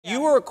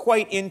you were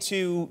quite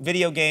into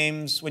video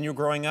games when you were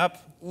growing up.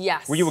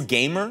 Yes. Were you a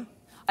gamer?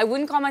 I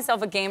wouldn't call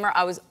myself a gamer.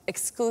 I was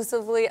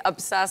exclusively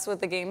obsessed with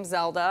the game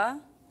Zelda.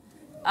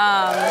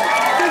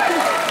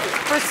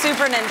 For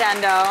Super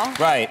Nintendo.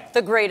 Right.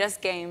 The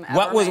greatest game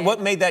ever made. What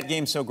made that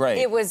game so great?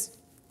 It was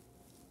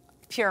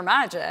pure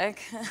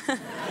magic.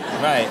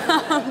 Right.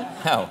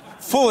 Oh,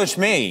 foolish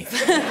me.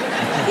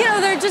 You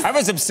know, they're just... I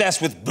was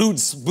obsessed with boob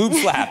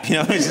slap, you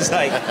know? It's just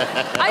like...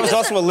 It was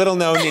also a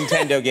little-known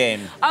Nintendo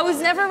game. I was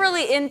never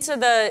really into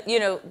the, you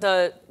know,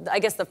 I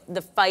guess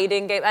the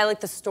fighting game. I like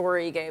the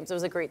story games. It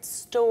was a great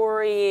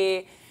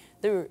story.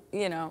 You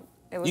know,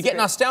 it was You get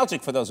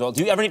nostalgic for those old.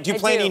 Do you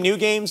play any new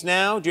games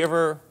now? Do you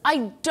ever...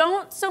 I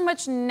don't so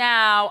much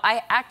now.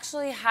 I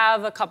actually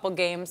have a couple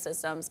game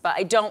systems, but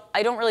I don't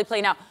really play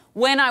now.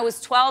 When I was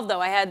 12,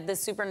 though, I had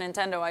this Super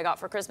Nintendo I got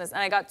for Christmas,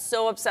 and I got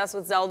so obsessed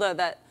with Zelda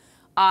that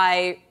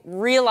I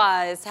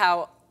realized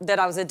that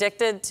I was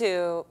addicted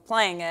to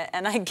playing it,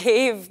 and I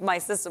gave my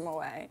system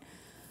away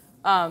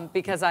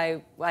because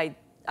I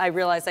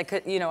realized I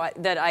could, you know,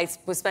 that I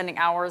was spending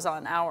hours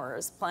on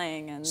hours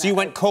playing. And so you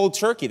went cold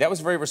turkey. That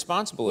was very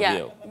responsible of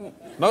you.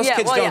 Most Yeah,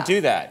 kids well, don't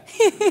do that.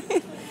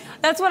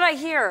 That's what I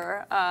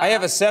hear. I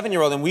have a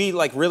 7-year-old, and we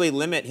like really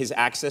limit his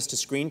access to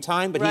screen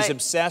time, but he's Right.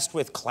 obsessed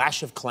with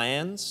Clash of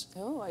Clans.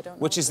 Oh, I don't know.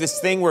 Which is this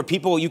thing where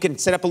you can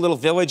set up a little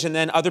village and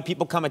then other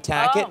people come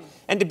attack it.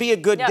 And to be a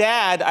good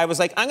dad, I was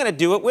like, I'm gonna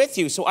do it with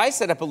you. So I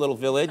set up a little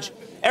village.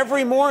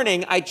 Every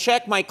morning, I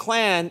check my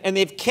clan, and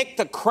they've kicked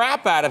the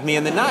crap out of me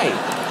in the night.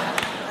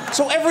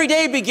 So every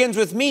day begins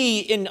with me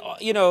in,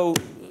 you know,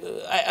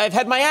 I've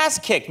had my ass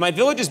kicked. My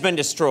village has been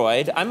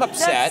destroyed. I'm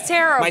upset. That's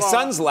terrible. My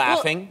son's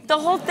laughing. Well,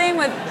 the whole thing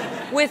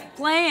with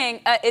playing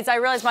is I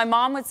realized my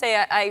mom would say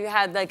I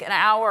had like an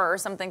hour or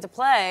something to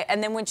play,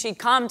 and then when she'd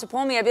come to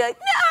pull me, I'd be like,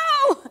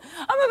 no,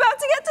 I'm about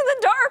to get to the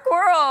dark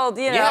world,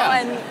 you know,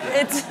 and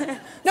it's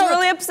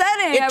really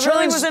upsetting. I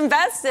really was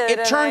invested.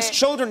 It turns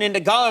children into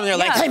Gollum, and they're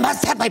like, I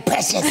must have my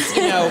precious,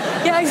 you know.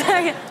 Yeah,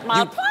 exactly.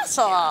 My precious.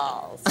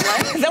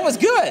 Right? That was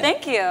good.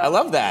 Thank you. I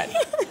love that.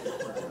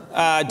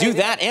 Do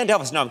that and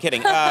Elvis. No, I'm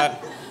kidding.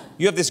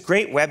 You have this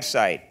great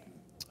website.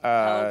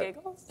 Hello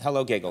Giggles?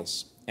 Hello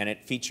Giggles. And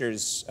it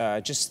features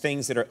just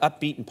things that are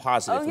upbeat and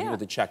positive for people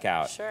to check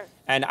out. Sure.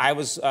 And I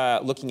was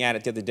looking at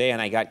it the other day, and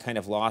I got kind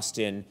of lost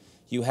in,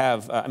 you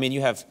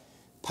have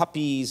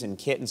puppies and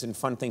kittens and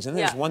fun things, and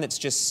then there's one that's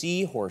just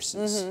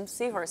seahorses. Mm-hmm.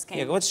 Seahorse came.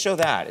 Yeah, let's show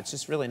that. It's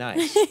just really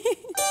nice.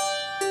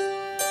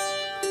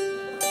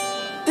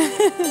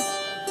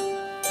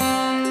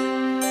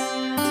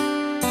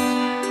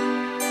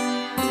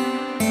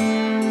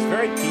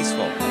 Very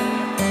peaceful.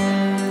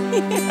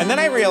 And then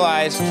I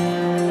realized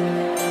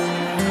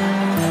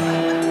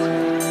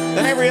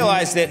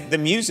that the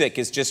music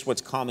is just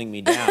what's calming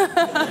me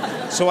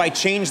down. So I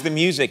changed the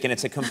music, and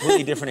it's a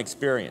completely different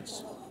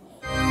experience.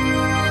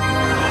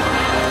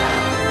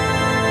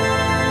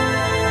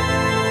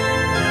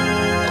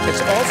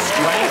 It's all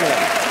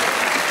strangling.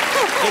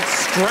 It's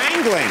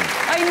strangling.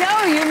 I know,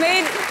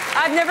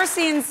 I've never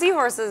seen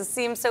seahorses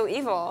seem so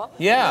evil.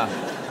 Yeah.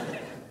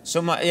 So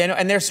you know,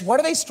 and why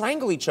do they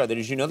strangle each other?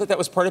 Did you know that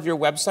was part of your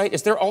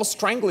website? They're all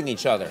strangling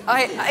each other?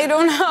 I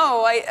don't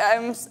know.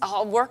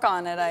 I'll work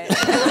on it.